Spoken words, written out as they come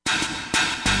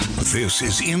This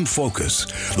is In Focus,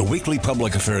 the weekly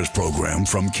public affairs program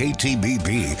from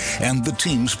KTBB and the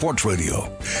Team Sports Radio,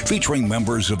 featuring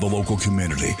members of the local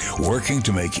community working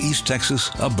to make East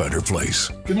Texas a better place.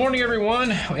 Good morning,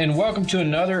 everyone, and welcome to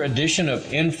another edition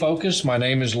of In Focus. My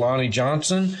name is Lonnie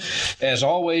Johnson. As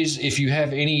always, if you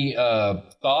have any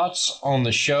thoughts on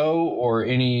the show or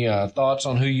any thoughts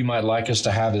on who you might like us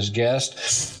to have as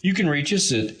guest, you can reach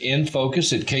us at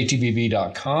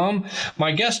infocus@ktbb.com.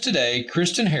 My guest today,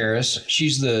 Kristen Harris.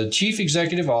 She's the Chief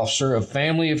Executive Officer of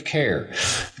Family of Care.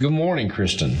 Good morning,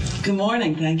 Kristen. Good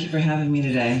morning. Thank you for having me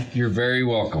today. You're very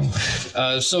welcome.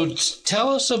 So tell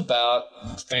us about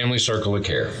Family Circle of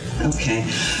Care. Okay.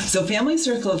 So Family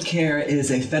Circle of Care is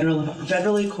a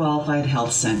federally qualified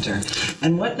health center.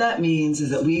 And what that means is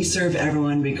that we serve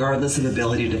everyone regardless of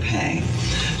ability to pay.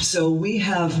 So we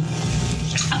have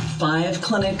 5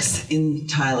 clinics in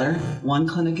Tyler, 1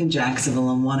 clinic in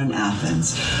Jacksonville, and 1 in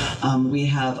Athens. We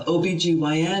have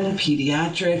OBGYN,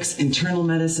 pediatrics, internal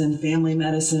medicine, family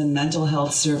medicine, mental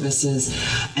health services,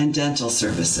 and dental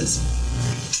services.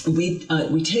 We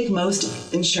take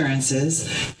most insurances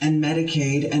and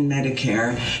Medicaid and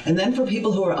Medicare. And then for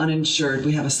people who are uninsured,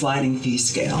 we have a sliding fee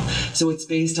scale. So it's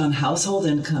based on household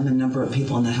income and number of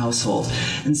people in the household.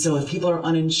 And so if people are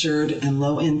uninsured and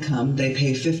low income, they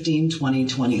pay $15, $20,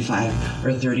 $25,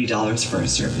 or $30 for our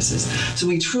services. So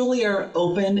we truly are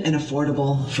open and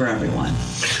affordable for everyone.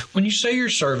 When you say your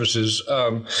services,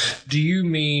 do you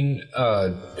mean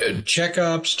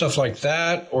checkups, stuff like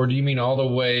that, or do you mean all the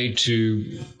way to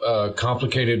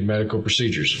complicated medical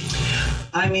procedures?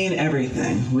 I mean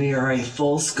everything. We are a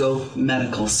full scope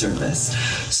medical service.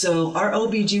 So our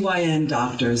OBGYN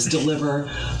doctors deliver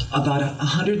about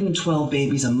 112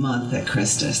 babies a month at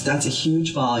Christus. That's a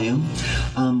huge volume.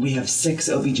 We have 6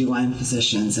 OBGYN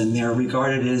physicians, and they're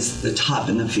regarded as the top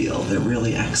in the field. They're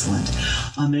really excellent.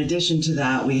 In addition to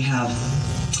that, we have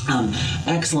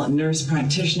excellent nurse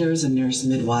practitioners and nurse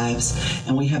midwives,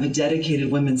 and we have a dedicated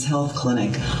women's health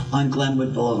clinic on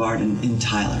Glenwood Boulevard in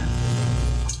Tyler.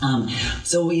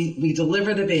 So we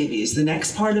deliver the babies. The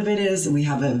next part of it is we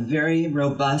have a very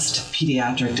robust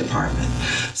pediatric department.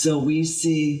 So we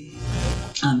see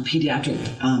pediatric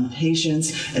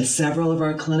patients at several of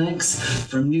our clinics,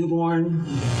 from newborn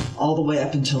all the way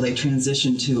up until they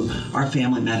transition to our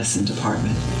family medicine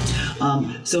department.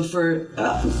 So for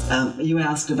you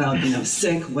asked about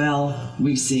sick. Well,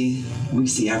 we see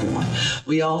everyone.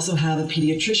 We also have a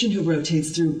pediatrician who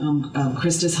rotates through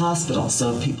Christus Hospital.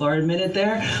 So if people are admitted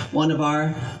there, one of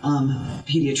our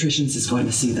pediatricians is going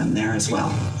to see them there as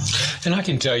well. And I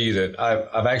can tell you that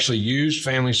I've actually used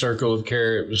Family Circle of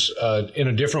Care. It was in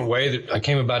a different way that I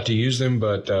came about to use them,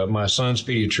 but my son's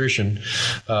pediatrician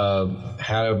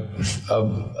had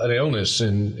an illness,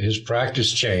 and his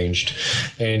practice changed,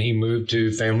 and he moved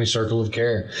to Family Circle of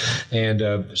Care. And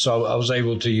so I was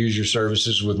able to use your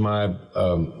services with my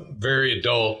very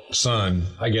adult son,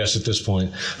 I guess, at this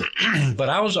point. But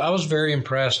I was very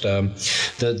impressed.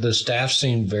 The staff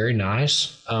seemed very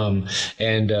nice. And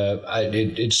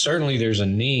it certainly there's a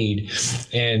need,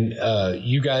 and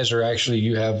you guys are actually,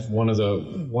 you have one of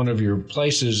your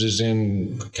places is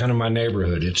in kind of my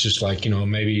neighborhood. It's just like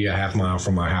maybe a half mile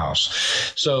from my house.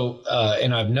 So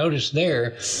and I've noticed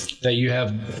there that you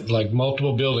have like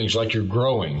multiple buildings, like you're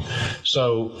growing.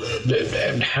 So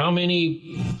how many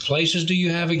places do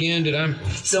you have again?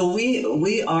 So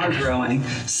we are growing.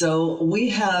 So we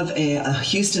have a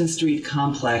Houston Street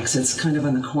complex. It's kind of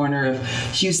on the corner of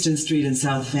Houston Street and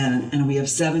South Fan, and we have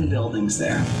 7 buildings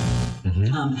there.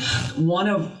 Mm-hmm. One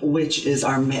of which is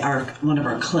one of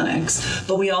our clinics,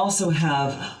 but we also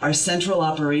have our central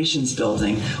operations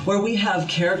building, where we have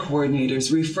care coordinators,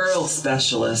 referral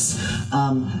specialists,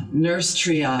 nurse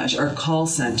triage, our call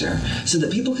center, so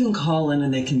that people can call in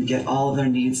and they can get all of their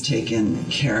needs taken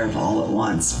care of all at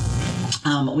once.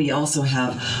 We also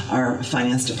have our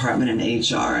finance department and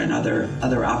HR and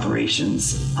other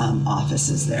operations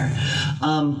offices there.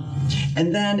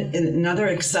 And then another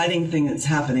exciting thing that's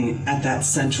happening at that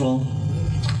central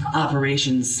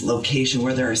operations location,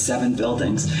 where there are 7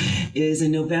 buildings, is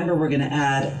in November we're going to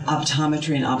add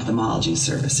optometry and ophthalmology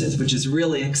services, which is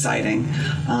really exciting.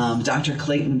 Dr.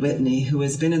 Clayton Whitney, who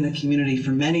has been in the community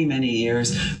for many, many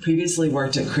years, previously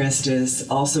worked at Christus,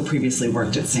 also previously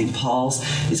worked at St. Paul's,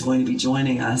 is going to be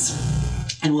joining us.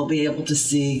 And we'll be able to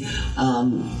see,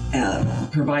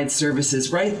 provide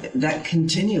services right that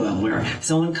continuum where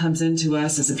someone comes into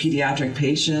us as a pediatric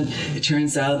patient. It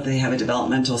turns out they have a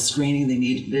developmental screening, they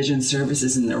need vision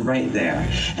services, and they're right there.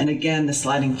 And again, the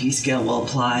sliding fee scale will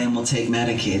apply, and we'll take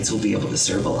Medicaid, so we'll be able to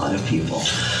serve a lot of people.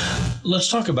 Let's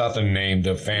talk about the name,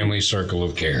 the Family Circle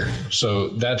of Care. So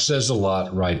that says a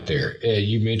lot right there.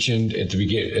 You mentioned at the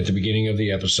beginning of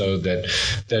the episode that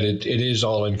it is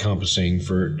all encompassing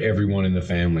for everyone in the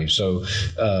family. So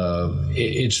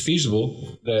it's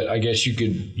feasible that I guess you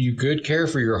could care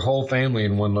for your whole family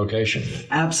in one location.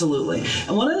 Absolutely.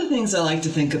 And one of the things I like to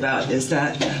think about is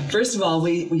that, first of all,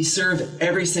 we serve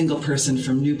every single person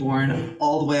from newborn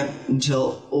all the way up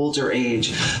until older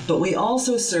age, but we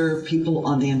also serve people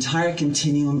on the entire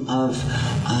continuum of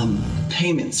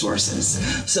payment sources.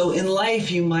 So in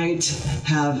life, you might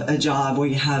have a job where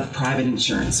you have private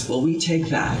insurance. Well, we take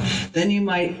that. Then you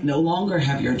might no longer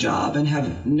have your job and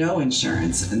have no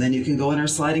insurance. And then you can go on our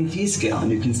sliding fee scale and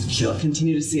you can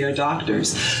continue to see our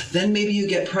doctors. Then maybe you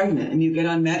get pregnant and you get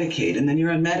on Medicaid, and then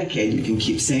you're on Medicaid and you can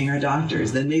keep seeing our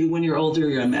doctors. Then maybe when you're older,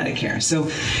 you're on Medicare. So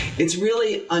it's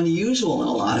really unusual in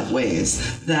a lot of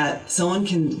ways that someone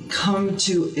can come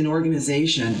to an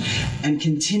organization and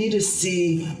continue to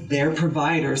see their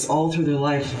providers all through their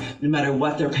life, no matter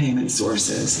what their payment source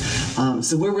is.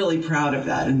 So we're really proud of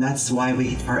that, and that's why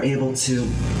we are able to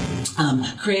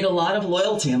create a lot of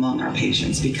loyalty among our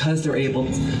patients, because they're able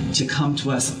to come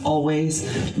to us always,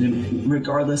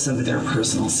 regardless of their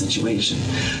personal situation.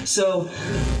 So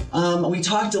we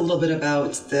talked a little bit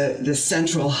about the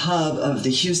central hub of the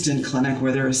Houston clinic,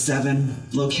 where there are 7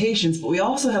 locations, but we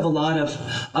also have a lot of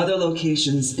other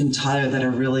locations in Tyler that are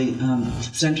really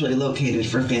centrally located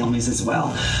for families as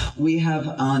well. We have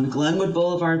on Glenwood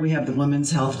Boulevard, we have the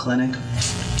Women's Health Clinic.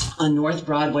 On North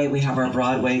Broadway, we have our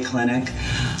Broadway clinic.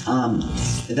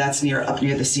 That's up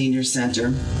near the Senior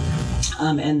Center.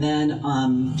 And then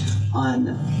on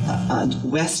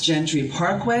West Gentry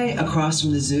Parkway, across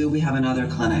from the zoo, we have another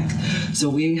clinic. So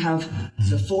we have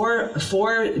the four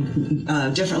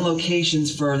different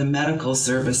locations for the medical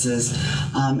services.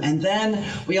 And then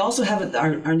we also have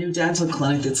our new dental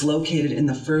clinic that's located in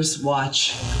the First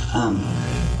Watch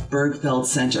Bergfeld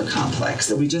Center complex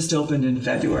that we just opened in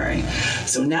February.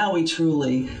 So now we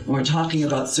truly, when we're talking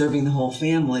about serving the whole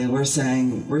family, we're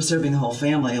saying we're serving the whole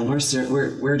family, and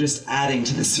we're just adding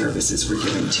to the services we're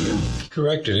giving to you.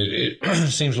 Correct. It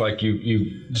seems like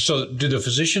you. So do the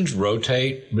physicians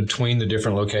rotate between the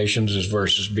different locations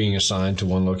versus being assigned to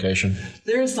one location?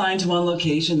 They're assigned to one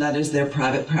location. That is their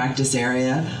private practice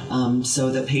area.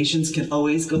 So the patients can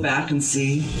always go back and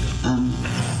see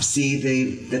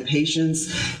the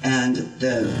patients and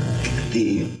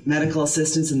the medical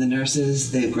assistants and the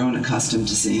nurses they've grown accustomed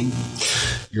to seeing.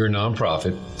 You're a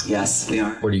nonprofit. Yes, we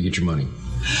are. Where do you get your money?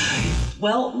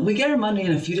 Well, we get our money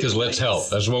in a few different ways. Because let's help.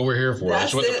 That's what we're here for.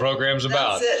 That's what the program's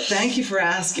about. That's it. Thank you for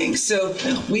asking. So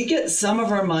we get some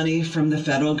of our money from the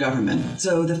federal government.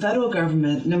 So the federal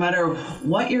government, no matter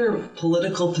what your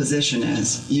political position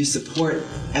is, you support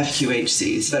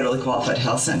FQHCs, federally qualified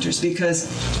health centers, because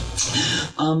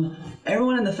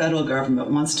everyone in the federal government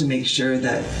wants to make sure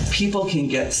that people can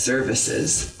get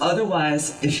services.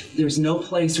 Otherwise, if there's no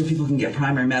place where people can get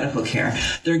primary medical care,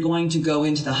 they're going to go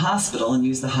into the hospital and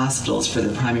use the hospitals for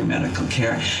the primary medical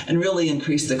care and really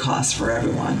increase the cost for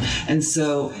everyone. And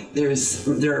so there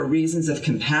are reasons of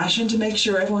compassion to make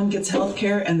sure everyone gets health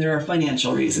care, and there are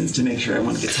financial reasons to make sure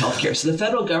everyone gets health care. So the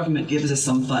federal government gives us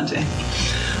some funding,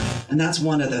 and that's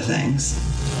one of the things.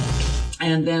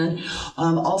 And then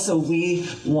also we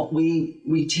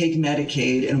take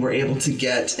Medicaid, and we're able to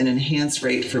get an enhanced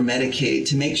rate for Medicaid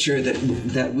to make sure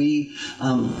that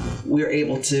we're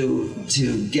able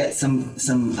to get some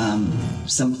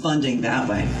funding that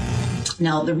way.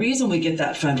 Now, the reason we get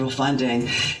that federal funding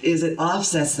is it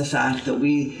offsets the fact that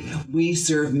we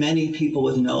serve many people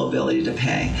with no ability to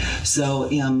pay. So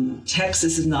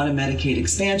Texas is not a Medicaid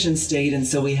expansion state, and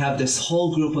so we have this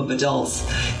whole group of adults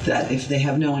that if they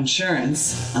have no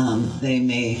insurance, they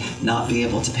may not be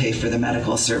able to pay for the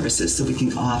medical services, so we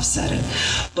can offset it.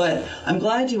 But I'm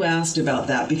glad you asked about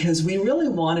that, because we really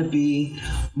want to be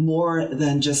more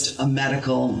than just a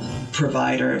medical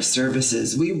provider of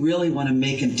services. We really want to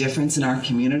make a difference in our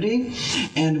community,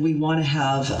 and we want to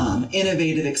have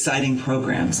innovative, exciting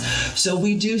programs. So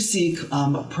we do seek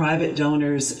private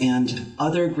donors and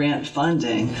other grant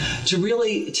funding to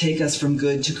really take us from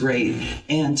good to great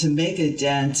and to make a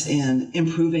dent in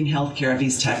improving healthcare of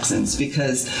East Texans,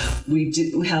 because we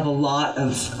do have a lot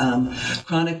of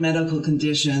chronic medical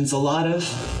conditions, a lot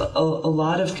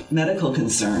of medical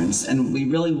concerns, and we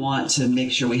really want to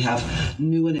make sure we have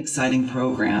new and exciting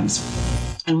programs.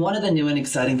 And one of the new and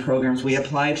exciting programs, we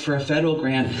applied for a federal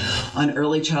grant on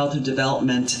early childhood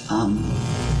development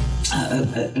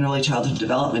an early childhood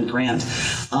development grant.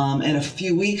 And a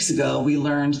few weeks ago, we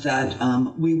learned that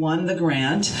we won the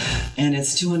grant, and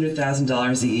it's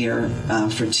 $200,000 a year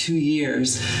for 2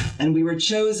 years. And we were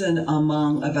chosen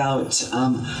among about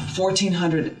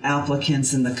 1,400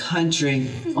 applicants in the country.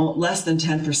 Less than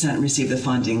 10% received the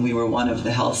funding. We were one of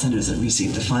the health centers that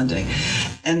received the funding.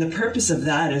 And the purpose of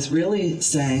that is really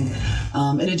saying,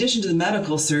 in addition to the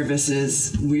medical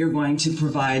services, we are going to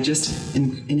provide just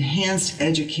enhanced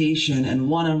education and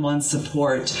one-on-one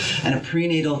support and a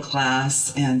prenatal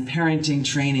class and parenting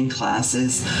training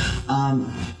classes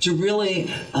to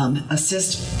really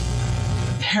assist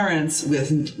parents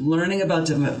with learning about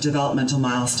developmental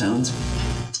milestones,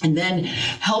 and then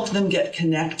help them get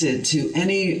connected to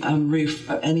any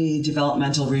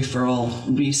developmental referral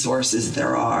resources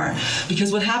there are.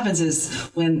 Because what happens is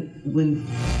when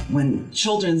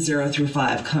children 0 through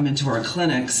 5 come into our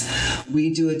clinics,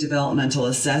 we do a developmental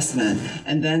assessment,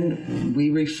 and then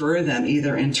we refer them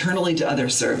either internally to other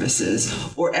services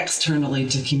or externally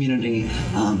to community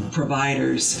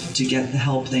providers to get the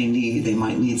help they need. They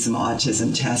might need some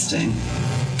autism testing.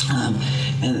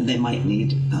 And they might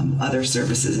need other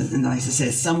services. And like I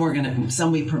said, some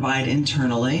we provide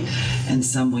internally, and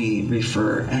some we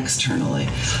refer externally.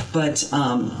 But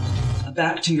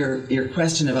back to your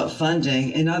question about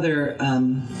funding, another.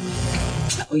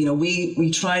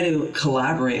 We try to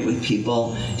collaborate with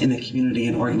people in the community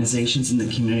and organizations in the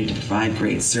community to provide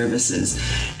great services,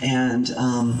 and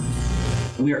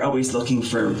we're always looking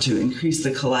to increase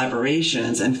the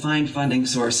collaborations and find funding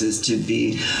sources to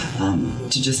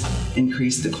just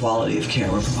increase the quality of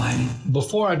care we're providing.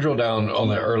 Before I drill down on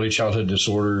the early childhood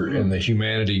disorder and the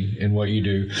humanity in what you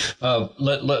do,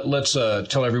 let's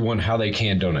tell everyone how they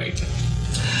can donate.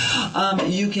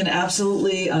 You can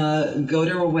absolutely go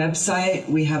to our website.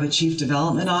 We have a Chief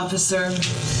Development Officer.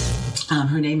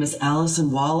 Her name is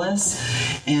Allison Wallace,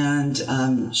 and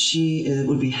she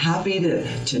would be happy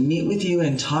to meet with you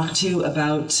and talk to you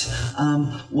about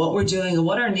what we're doing and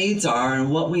what our needs are and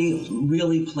what we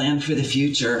really plan for the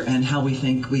future and how we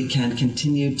think we can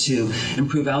continue to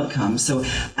improve outcomes. So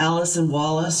Allison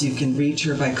Wallace, you can reach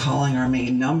her by calling our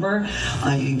main number.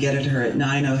 You can get at her at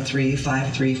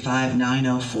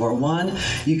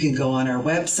 903-535-9041. You can go on our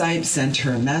website, send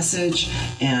her a message,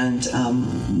 and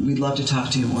we'd love to talk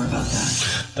to you more about that.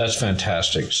 That's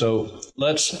fantastic. So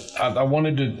I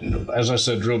wanted to, as I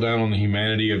said, drill down on the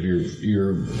humanity of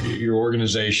your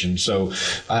organization. So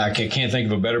I can't think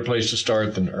of a better place to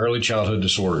start than early childhood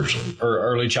disorders, or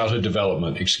early childhood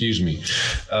development, excuse me.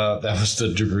 That was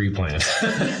the degree plan.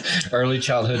 Early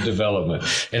childhood development,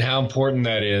 and how important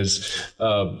that is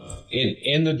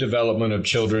in the development of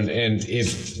children. And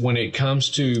when it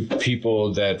comes to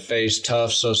people that face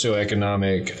tough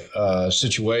socioeconomic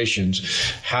situations,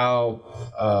 how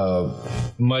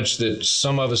much that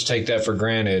some of us take that for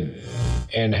granted,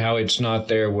 and how it's not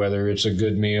there, whether it's a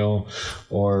good meal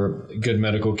or good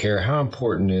medical care. How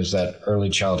important is that early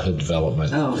childhood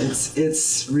development? Oh, it's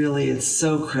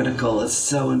so critical. It's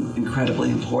so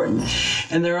incredibly important.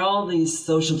 And there are all these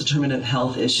social determinant of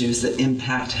health issues that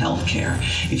impact healthcare.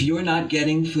 If you're not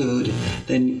getting food,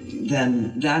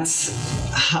 then that's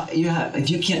how if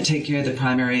you can't take care of the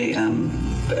primary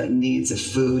needs of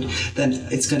food, then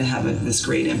it's going to have this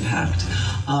great impact.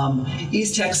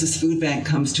 East Texas Food Bank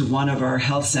comes to one of our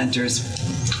health centers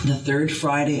the third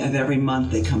Friday of every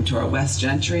month. They come to our West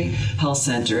Gentry Health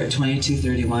Center at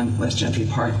 2231 West Gentry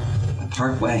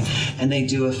Parkway, and they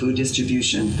do a food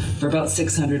distribution for about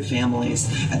 600 families.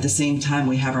 At the same time,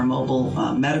 we have our mobile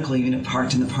medical unit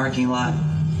parked in the parking lot,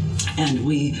 and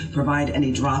we provide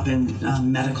any drop-in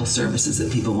medical services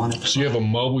that people want to provide. So you have a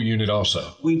mobile unit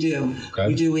also? We do. Okay.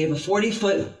 We do. We have a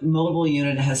 40-foot mobile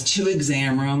unit. It has 2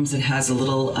 exam rooms. It has a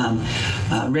little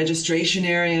registration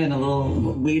area and a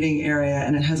little waiting area,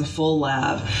 and it has a full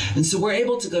lab. And so we're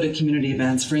able to go to community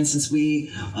events. For instance,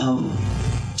 we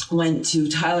went to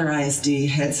Tyler ISD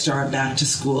Head Start Back to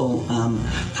School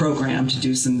program to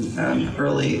do some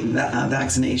early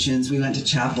vaccinations. We went to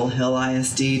Chapel Hill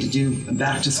ISD to do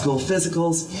back to school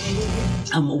physicals.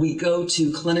 We go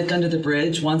to Clinic Under the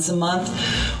Bridge once a month,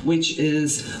 which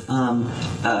is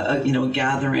a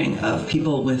gathering of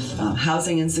people with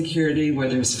housing insecurity, where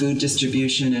there's food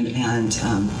distribution and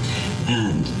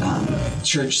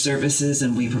church services,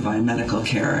 and we provide medical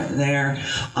care there.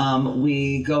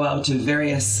 We go out to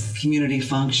various community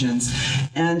functions.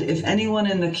 And if anyone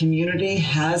in the community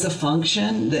has a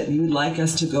function that you'd like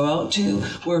us to go out to,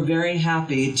 we're very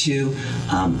happy to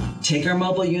take our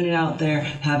mobile unit out there,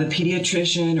 have a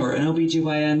pediatrician or an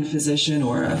OBGYN physician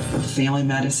or a family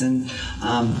medicine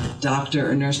doctor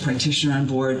or nurse practitioner on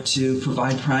board to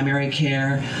provide primary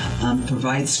care,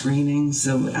 provide screening.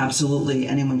 So absolutely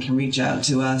anyone can reach out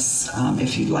to us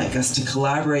if you'd like us to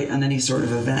collaborate on any sort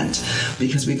of event,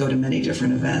 because we go to many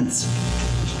different events.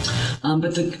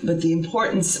 But the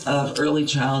importance of early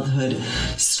childhood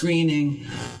screening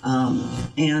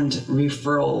and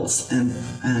referrals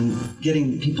and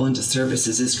getting people into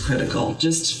services is critical.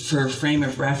 Just for a frame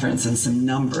of reference and some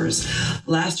numbers,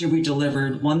 last year we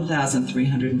delivered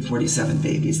 1,347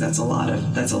 babies. That's a lot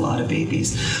of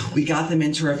babies. We got them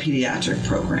into our pediatric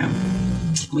program.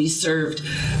 We served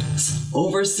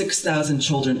over 6,000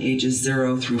 children ages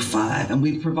 0 through 5, and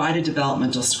we provided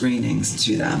developmental screenings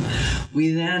to them.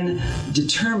 We then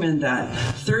determined that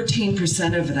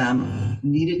 13% of them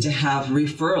needed to have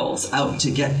referrals out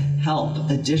to get help,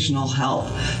 additional help.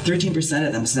 13%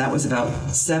 of them, so that was about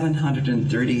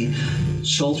 730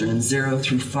 children 0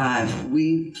 through 5.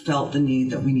 We felt the need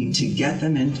that we need to get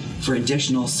them in for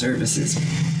additional services.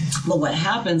 Well, what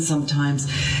happens sometimes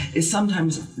is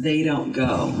they don't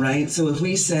go, right? So if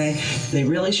we say they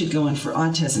really should go in for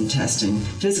autism testing,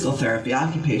 physical therapy,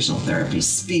 occupational therapy,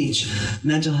 speech,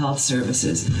 mental health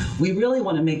services, we really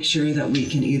want to make sure that we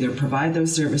can either provide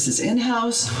those services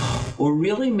in-house or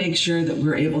really make sure that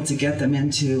we're able to get them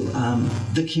into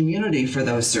the community for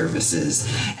those services.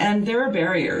 And there are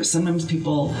barriers. Sometimes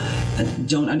people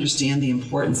don't understand the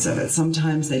importance of it.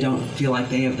 Sometimes they don't feel like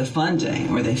they have the funding,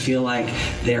 or they feel like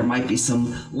there might be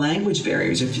some language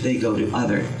barriers if they go to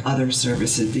other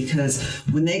services, because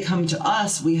when they come to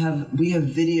us, we have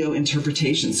video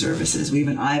interpretation services. We have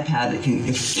an iPad that can,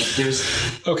 if there's...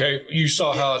 Okay, you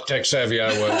saw how tech savvy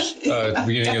I was at the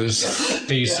beginning of this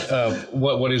piece.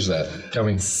 What is that? Tell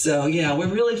me. So, yeah, we're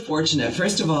really fortunate.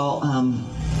 First of all,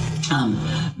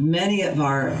 many of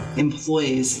our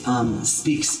employees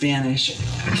speak Spanish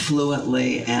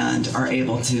fluently and are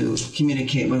able to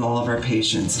communicate with all of our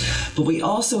patients. But we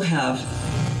also have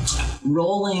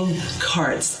rolling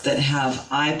carts that have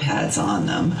iPads on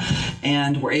them,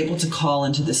 and we're able to call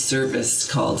into this service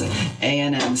called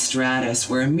A&M Stratus,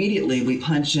 where immediately we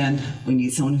punch in, we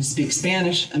need someone who speaks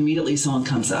Spanish, immediately someone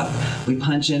comes up. We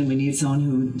punch in, we need someone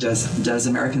who does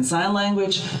American Sign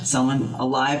Language, a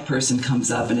live person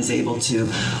comes up and is able to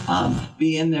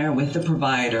be in there with the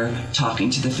provider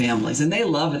talking to the families, and they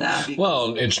love that.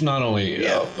 Well, it's not only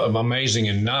amazing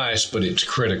and nice, but it's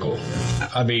critical.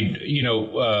 I mean,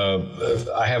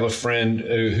 I have a friend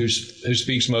who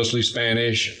speaks mostly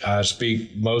Spanish. I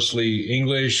speak mostly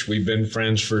English. We've been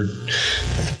friends for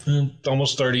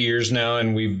almost 30 years now,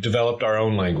 and we've developed our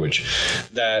own language.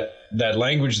 That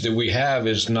language that we have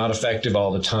is not effective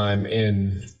all the time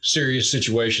in serious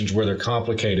situations where they're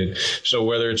complicated. So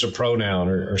whether it's a pronoun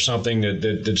or something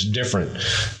that's different,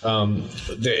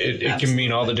 it can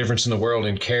mean all the difference in the world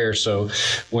in care. So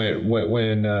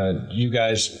when you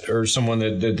guys or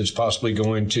someone that's possibly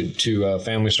going to a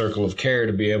family circle of care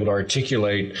to be able to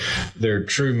articulate their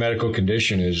true medical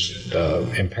condition is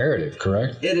imperative,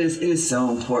 correct? It is so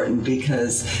important,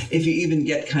 because if you even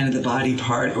get kind of the body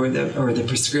part or the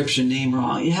prescription name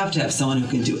wrong, you have to have someone who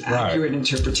can do accurate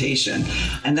interpretation,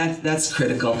 and that's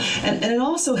critical. And it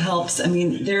also helps. I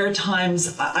mean, there are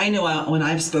times I know when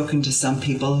I've spoken to some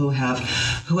people who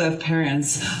have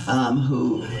parents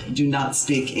who do not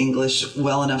speak English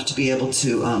well enough to be able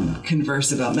to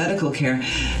converse about medical care,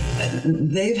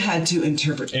 they've had to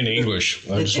interpret in English.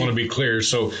 I just want to be clear,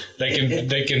 so they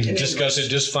can discuss it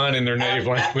just fine in their native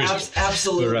language.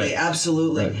 Absolutely, right.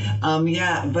 Absolutely.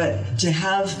 Right. But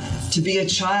to be a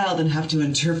child and have to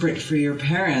interpret for your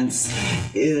parents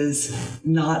is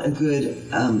not a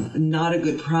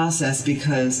good process,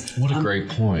 because what a great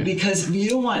point. Because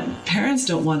parents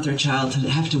don't want their child to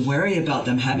have to worry about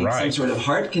them having some sort of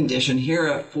heart condition. Here,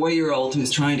 a 4-year-old who's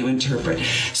trying to interpret.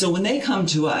 So when they come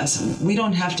to us, we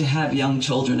don't have to have young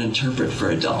children interpret for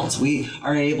adults. We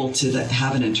are able to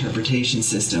have an interpretation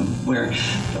system where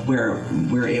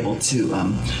we're able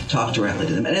to talk directly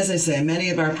to them. And as I say, many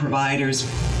of our providers,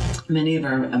 Many of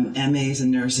our MAs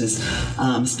and nurses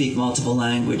speak multiple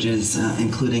languages,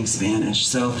 including Spanish.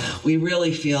 So we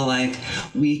really feel like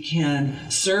we can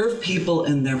serve people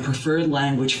in their preferred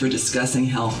language for discussing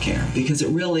healthcare, because it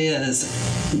really is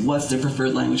what's their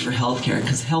preferred language for healthcare,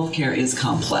 because healthcare is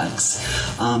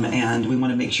complex, and we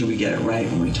want to make sure we get it right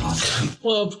when we talk to people.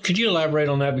 Well, could you elaborate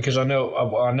on that? Because I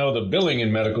know the billing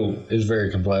in medical is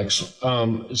very complex.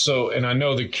 And I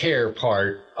know the care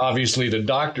part. Obviously, the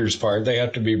doctor's part, they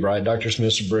have to be bright. Dr.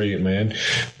 Smith's a brilliant man.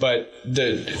 But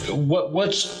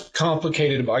what's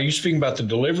complicated? Are you speaking about the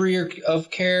delivery of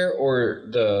care or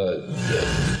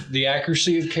the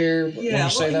accuracy of care when you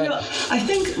say that? I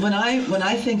think when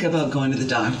I think about going to the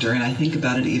doctor, and I think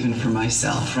about it even for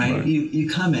myself, right? You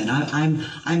come in.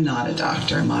 I'm not a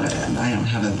doctor. I don't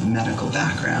have a medical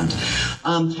background.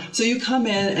 So you come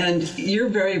in and you're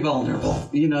very vulnerable.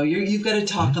 You've got to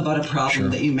talk about a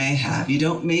problem that you may have.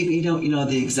 Maybe you don't know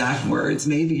the exact words.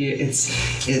 Maybe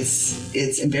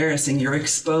it's embarrassing. You're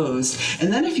exposed.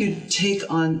 And then if you take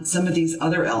on some of these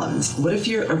other elements, what if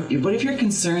you're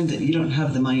concerned that you don't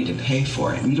have the money to pay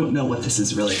for it and you don't know what this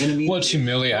is really going to mean? Well, it's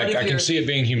humiliating. I can see it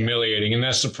being humiliating, and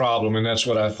that's the problem, and that's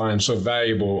what I find so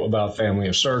valuable about Family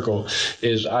of Circle.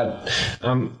 Is I'm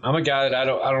a guy that I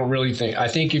don't really think. I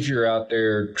think if you're out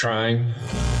there trying,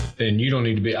 then you don't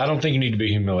need to be. I don't think you need to be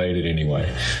humiliated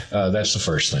anyway. That's the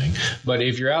first thing. But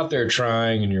if you're out there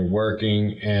trying and you're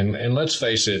working, and let's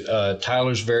face it,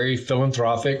 Tyler's very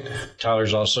philanthropic.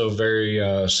 Tyler's also very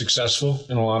successful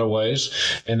in a lot of ways,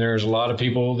 and there's a lot of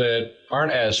people that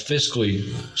aren't as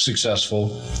fiscally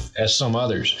successful as some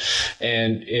others.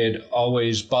 And it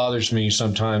always bothers me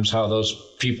sometimes how those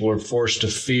people are forced to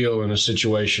feel in a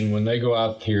situation when they go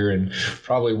out here and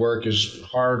probably work as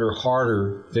hard or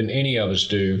harder than any of us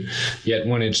do. Yet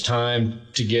when it's time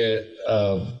to get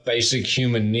a basic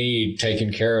human need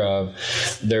taken care of,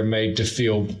 they're made to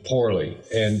feel poorly.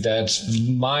 And that's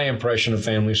my impression of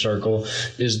Family Circle,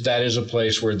 is that is a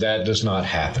place where that does not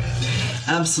happen.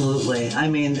 Absolutely. I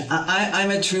mean, I'm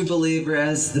a true believer,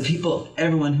 as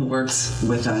everyone who works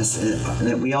with us,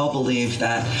 that we all believe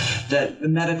that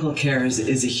medical care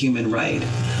is a human right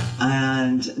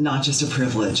and not just a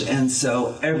privilege. And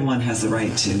so everyone has the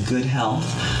right to good health.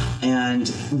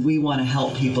 And we want to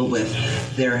help people with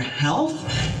their health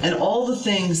and all the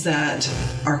things that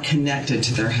are connected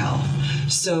to their health.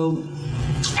 So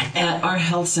at our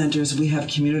health centers, we have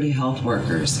community health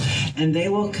workers, and they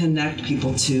will connect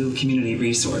people to community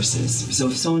resources. So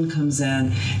if someone comes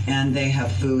in and they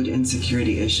have food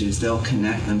insecurity issues, they'll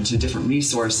connect them to different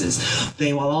resources.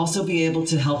 They will also be able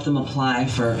to help them apply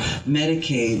for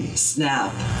Medicaid,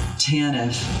 SNAP,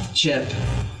 TANF, CHIP,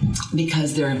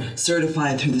 because they're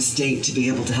certified through the state to be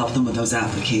able to help them with those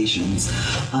applications.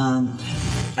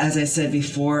 As I said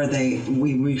before,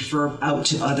 we refer out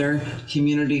to other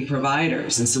community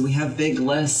providers, and so we have big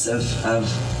lists of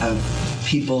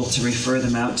people to refer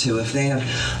them out to. If they have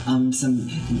some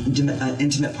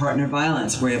intimate partner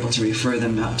violence, we're able to refer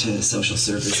them out to a social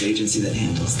service agency that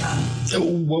handles that.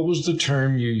 What was the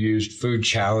term you used? Food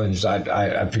challenged.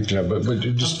 I picked it up, but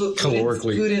just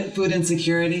calorically. Food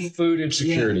insecurity. Food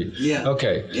insecurity. Yeah.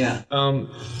 Okay. Yeah.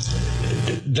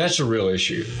 That's a real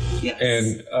issue. Yes.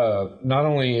 And not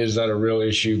only is that a real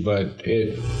issue, but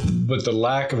the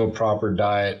lack of a proper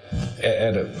diet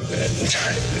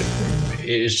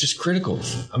is just critical.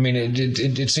 I mean,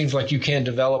 it seems like you can't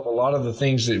develop a lot of the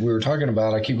things that we were talking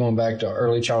about. I keep going back to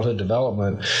early childhood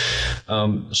development.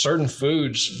 Certain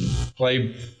foods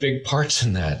play big parts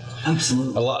in that.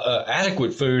 Absolutely.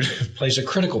 Adequate food plays a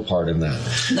critical part in that.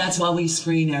 That's why we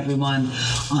screen everyone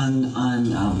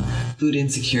on food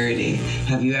insecurity.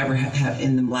 Have you ever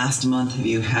in the last month, have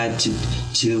you had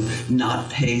to not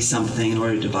pay something in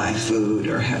order to buy food,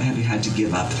 or have you had to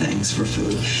give up things for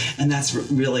food? And that's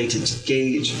really to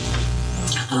gauge,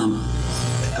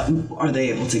 are they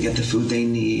able to get the food they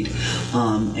need?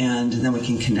 And then we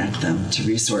can connect them to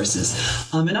resources.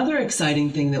 Another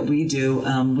exciting thing that we do,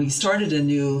 we started a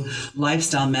new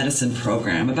lifestyle medicine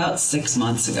program about 6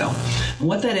 months ago. And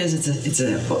what that is, it's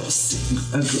a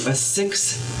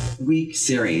 6-week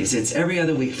series. It's every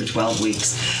other week for 12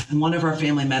 weeks. And one of our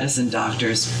family medicine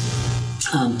doctors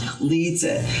leads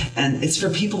it, and it's for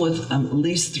people with at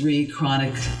least 3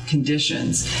 chronic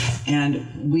conditions, and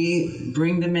we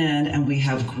bring them in and we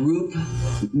have group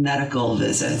medical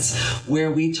visits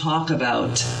where we talk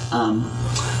about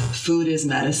food as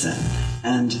medicine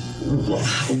and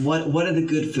what are the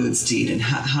good foods to eat, and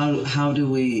how do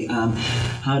we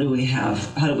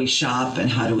shop, and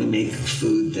how do we make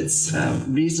food that's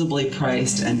reasonably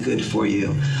priced and good for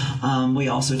you. We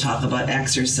also talk about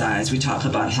exercise. We talk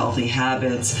about healthy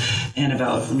habits and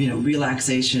about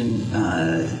relaxation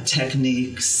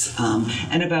techniques,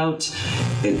 and about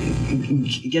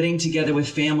getting together with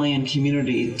family and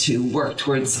community to work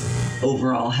towards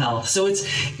overall health. So it's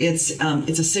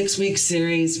a 6-week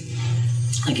series.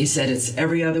 Like I said, it's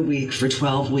every other week for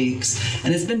 12 weeks,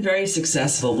 and it's been very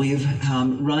successful. We've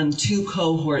run 2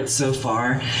 cohorts so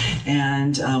far,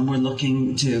 and we're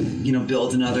looking to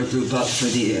build another group up for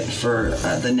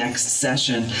the next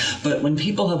session. But when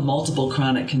people have multiple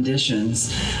chronic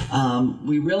conditions,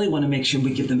 we really want to make sure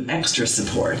we give them extra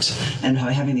support, and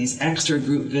by having these extra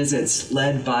group visits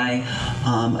led by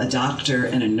a doctor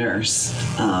and a nurse,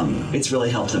 it's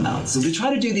really helped them out. So we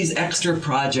try to do these extra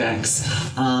projects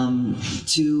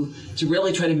to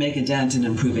really try to make a dent in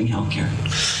improving healthcare.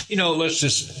 Let's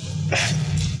just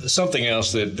something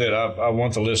else that I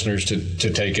want the listeners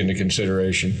to take into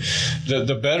consideration.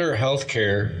 The better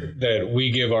healthcare that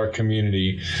we give our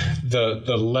community,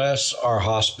 the less our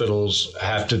hospitals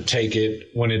have to take it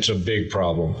when it's a big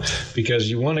problem, because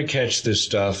you want to catch this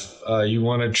stuff. You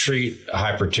want to treat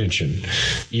hypertension.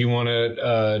 You want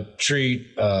to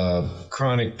treat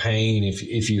chronic pain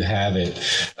if you have it.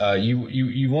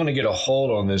 You want to get a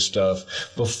hold on this stuff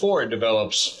before it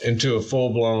develops into a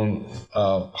full-blown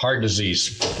heart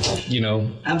disease.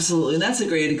 Absolutely, and that's a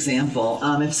great example.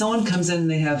 If someone comes in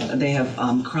and they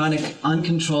have chronic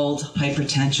uncontrolled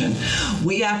hypertension,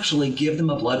 we actually give them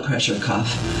a blood pressure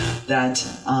cuff that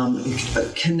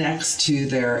connects to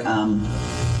their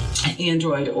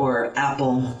Android or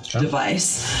Apple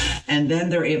device, and then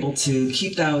they're able to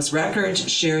keep those records,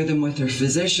 share them with their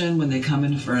physician when they come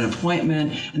in for an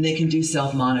appointment, and they can do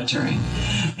self-monitoring.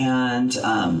 And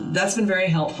that's been very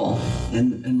helpful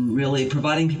in really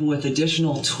providing people with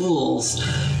additional tools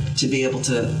to be able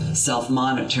to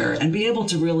self-monitor and be able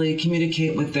to really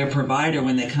communicate with their provider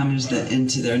when they come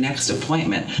into their next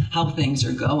appointment how things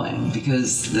are going,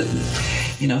 because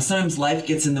sometimes life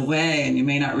gets in the way and you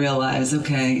may not realize,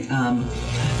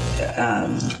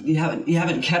 you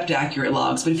haven't kept accurate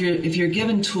logs. But if you're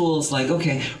given tools like,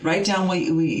 write down what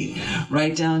you eat,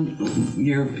 write down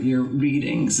your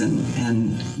readings,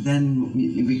 and then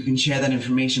you can share that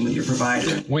information with your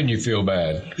provider. When you feel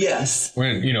bad. Yes.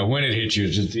 When it hits you,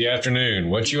 it's the afternoon,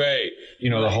 what you ate,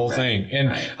 the whole thing. And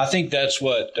I think that's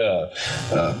what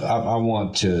I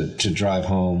want to drive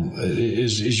home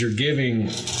is you're giving.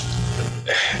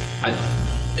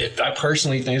 I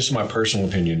personally think, this is my personal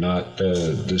opinion, not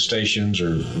the stations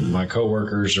or my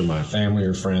coworkers or my family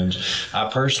or friends. I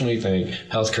personally think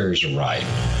healthcare is a right.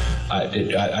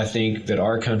 I think that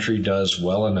our country does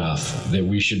well enough that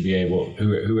we should be able,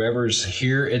 whoever's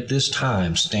here at this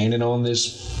time, standing on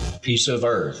this piece of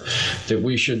earth, that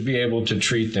we should be able to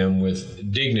treat them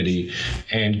with dignity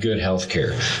and good health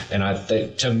care. And I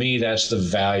think, to me, that's the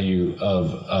value of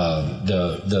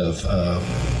the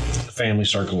family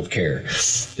circle of care,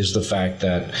 is the fact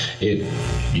that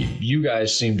you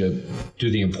guys seem to do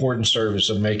the important service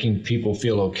of making people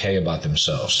feel okay about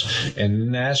themselves.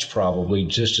 And that's probably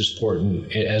just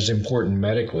as important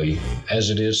medically as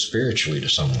it is spiritually to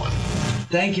someone.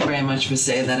 Thank you very much for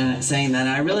saying that. And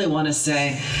I really want to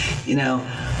say,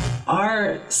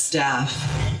 our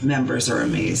staff members are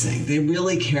amazing. They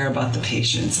really care about the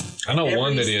patients. I know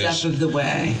one that is. Every step of the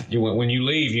way. When you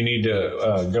leave, you need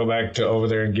to go back to over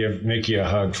there and give Nikki a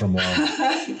hug from Mom.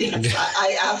 Yes,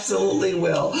 I absolutely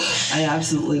will.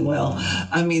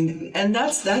 I mean, and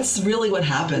that's really what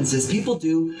happens is people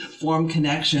do form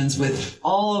connections with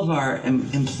all of our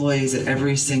employees at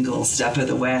every single step of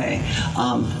the way,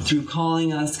 through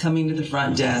calling us, coming to the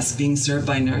front desk, being served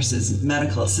by nurses,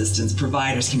 medical assistants,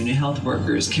 providers, community health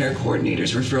workers, care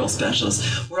coordinators, referral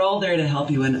specialists. We're all there to help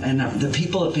you, and the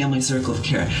people at Family Circle of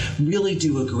Care really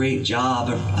do a great job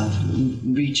of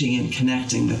reaching and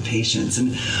connecting with patients.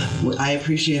 And I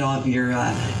appreciate all of your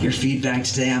feedback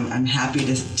today. I'm happy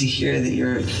to hear that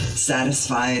you're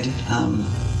satisfied.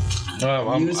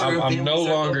 I'm no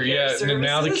longer yet. Services.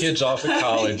 Now the kid's off at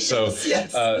college, so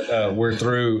yes. We're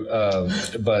through.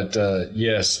 But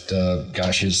yes,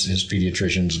 gosh, his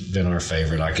pediatrician's been our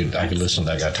favorite. I could listen to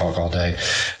that guy talk all day.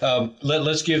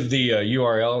 Let's give the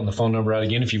URL and the phone number out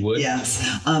again, if you would. Yes,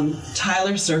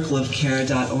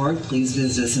 TylerCircleOfCare.org. Please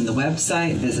visit us on the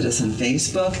website. Visit us on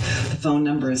Facebook. The phone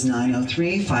number is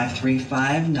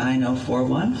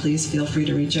 903-535-9041. Please feel free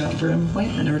to reach out for an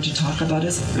appointment or to talk to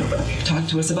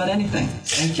us about anything. everything.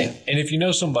 Thank you. And if you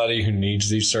know somebody who needs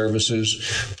these services,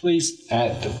 please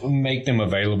make them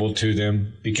available to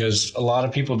them, because a lot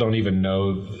of people don't even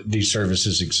know these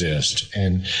services exist.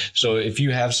 And so if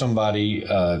you have somebody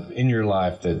in your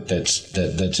life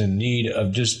that's in need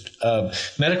of just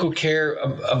medical care,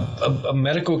 a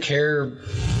medical care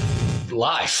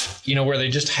life, where they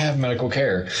just have medical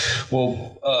care,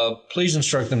 well, please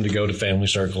instruct them to go to Family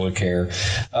Circle of Care.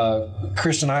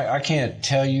 Kristen, I can't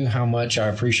tell you how much I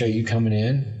appreciate you coming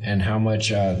in and how much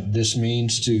this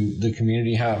means to the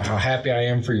community, how happy I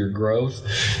am for your growth.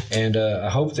 And I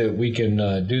hope that we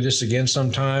can do this again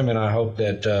sometime. And I hope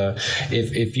that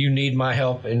if you need my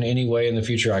help in any way in the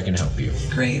future, I can help you.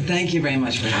 Great. Thank you very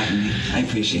much for having me. I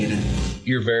appreciate it.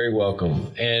 You're very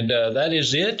welcome. And that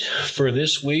is it for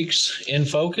this week's In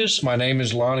Focus. My name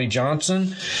is Lonnie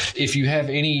Johnson. If you have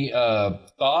any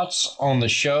thoughts on the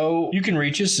show, you can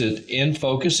reach us at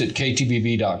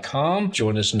infocus@ktbb.com.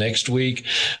 Join us next week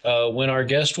when our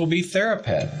guest will be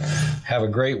Therapet. Have a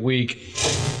great week.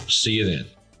 See you then.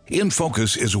 In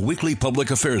Focus is a weekly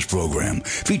public affairs program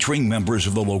featuring members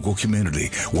of the local community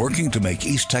working to make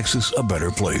East Texas a better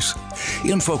place.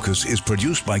 In Focus is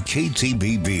produced by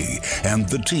KTBB and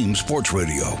the Team Sports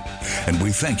Radio. And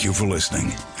we thank you for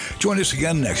listening. Join us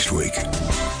again next week.